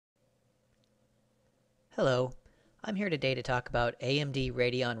Hello, I'm here today to talk about AMD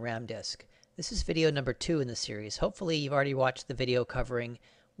Radeon RAMDisk. This is video number 2 in the series. Hopefully you've already watched the video covering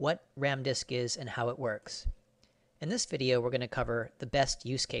what RAMDisk is and how it works. In this video we're going to cover the best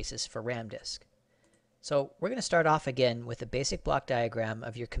use cases for RAMDisk. So we're going to start off again with a basic block diagram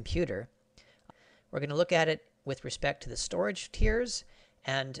of your computer. We're going to look at it with respect to the storage tiers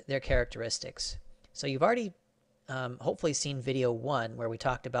and their characteristics. So you've already hopefully seen video 1 where we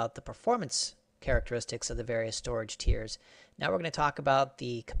talked about the performance characteristics of the various storage tiers. Now we're going to talk about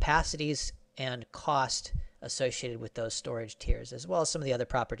the capacities and cost associated with those storage tiers, as well as some of the other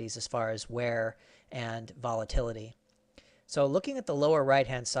properties as far as wear and volatility. So looking at the lower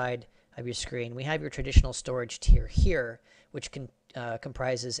right-hand side of your screen, we have your traditional storage tier here, which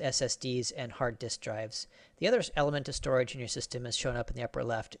comprises SSDs and hard disk drives. The other element of storage in your system, as shown up in the upper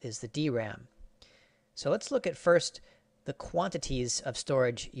left, is the DRAM. So let's look at first the quantities of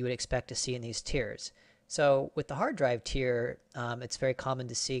storage you would expect to see in these tiers. So with the hard drive tier, it's very common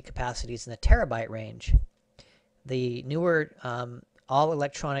to see capacities in the terabyte range. The newer all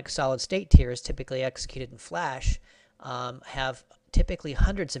electronic solid state tiers, typically executed in flash, have typically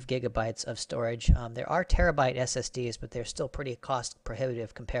hundreds of gigabytes of storage. There are terabyte SSDs, but they're still pretty cost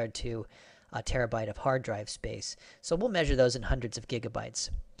prohibitive compared to a terabyte of hard drive space. So we'll measure those in hundreds of gigabytes.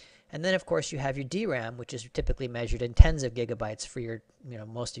 And then, of course, you have your DRAM, which is typically measured in tens of gigabytes for your,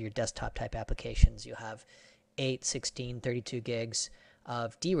 most of your desktop type applications. You have 8, 16, 32 gigs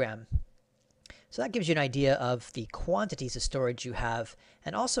of DRAM. So that gives you an idea of the quantities of storage you have,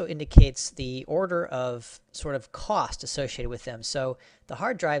 and also indicates the order of sort of cost associated with them. So the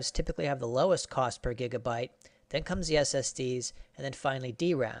hard drives typically have the lowest cost per gigabyte, then comes the SSDs, and then finally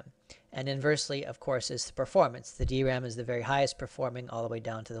DRAM. And inversely, of course, is the performance. The DRAM is the very highest performing all the way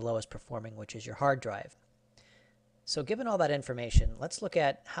down to the lowest performing, which is your hard drive. So given all that information, let's look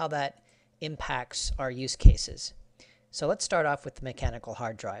at how that impacts our use cases. So let's start off with the mechanical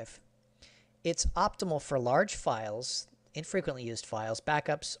hard drive. It's optimal for large files, infrequently used files,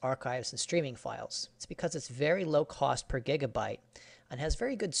 backups, archives, and streaming files. It's because it's very low cost per gigabyte and has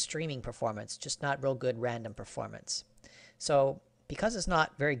very good streaming performance, just not real good random performance. So because it's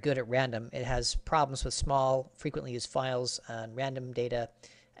not very good at random, it has problems with small, frequently used files and random data.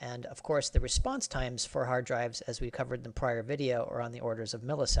 And of course, the response times for hard drives, as we covered in the prior video, are on the orders of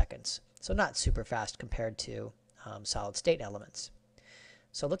milliseconds. So not super fast compared to solid state elements.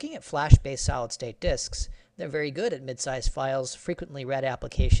 So looking at flash-based solid-state disks, they're very good at mid-sized files, frequently read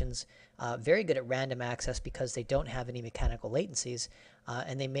applications, very good at random access because they don't have any mechanical latencies,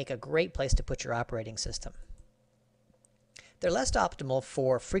 and they make a great place to put your operating system. They're less optimal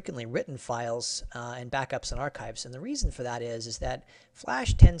for frequently written files and backups and archives, and the reason for that is that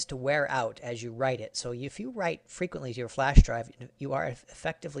flash tends to wear out as you write it. So if you write frequently to your flash drive, you are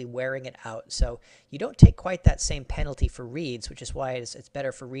effectively wearing it out. So you don't take quite that same penalty for reads, which is why it's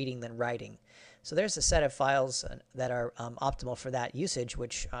better for reading than writing. So there's a set of files that are optimal for that usage,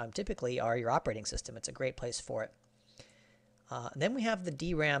 which typically are your operating system. It's a great place for it. Then we have the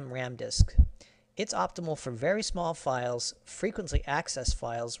DRAM RAM disk. It's optimal for very small files, frequently accessed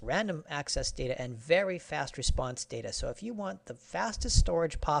files, random access data, and very fast response data. So if you want the fastest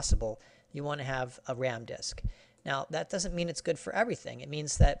storage possible, you want to have a RAM disk. Now, that doesn't mean it's good for everything. It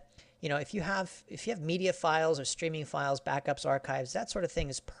means that, if you have media files or streaming files, backups, archives, that sort of thing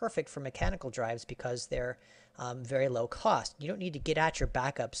is perfect for mechanical drives because they're very low cost. You don't need to get at your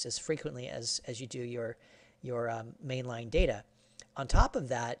backups as frequently as you do your mainline data. On top of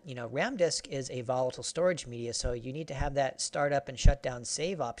that, RAM disk is a volatile storage media, so you need to have that startup and shutdown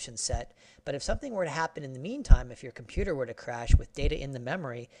save option set. But if something were to happen in the meantime, if your computer were to crash with data in the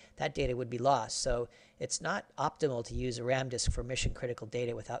memory, that data would be lost. So it's not optimal to use a RAM disk for mission critical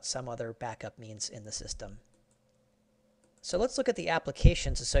data without some other backup means in the system. So let's look at the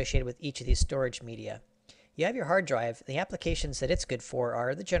applications associated with each of these storage media. You have your hard drive. The applications that it's good for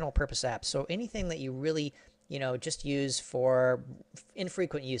are the general purpose apps. So anything that you really just use for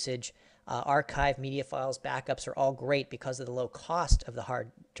infrequent usage, archive, media files, backups are all great because of the low cost of the hard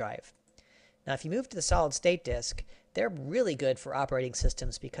drive. Now, if you move to the solid state disk, they're really good for operating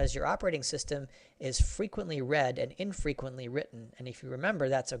systems because your operating system is frequently read and infrequently written. And if you remember,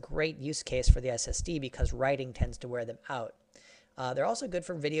 that's a great use case for the SSD because writing tends to wear them out. They're also good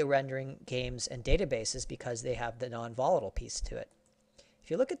for video rendering, games, and databases because they have the non-volatile piece to it. If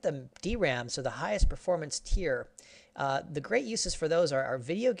you look at the DRAM, so the highest performance tier, the great uses for those are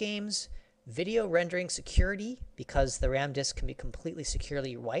video games, video rendering security, because the RAM disk can be completely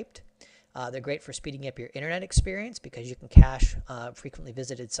securely wiped. They're great for speeding up your internet experience because you can cache frequently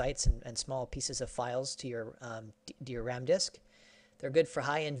visited sites and small pieces of files to your RAM disk. They're good for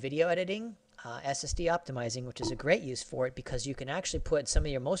high-end video editing. SSD optimizing, which is a great use for it because you can actually put some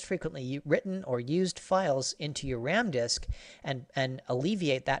of your most frequently written or used files into your RAM disk and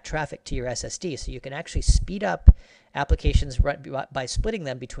alleviate that traffic to your SSD. So you can actually speed up applications by splitting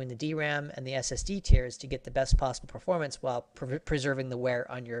them between the DRAM and the SSD tiers to get the best possible performance while preserving the wear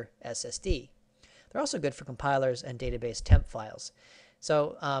on your SSD. They're also good for compilers and database temp files.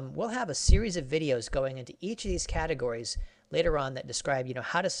 So we'll have a series of videos going into each of these categories later on that describe,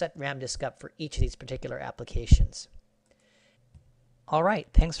 how to set RAMDisk up for each of these particular applications. All right,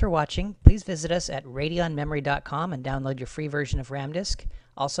 thanks for watching. Please visit us at radionmemory.com and download your free version of RAMDisk.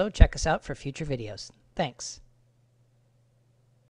 Also, check us out for future videos. Thanks.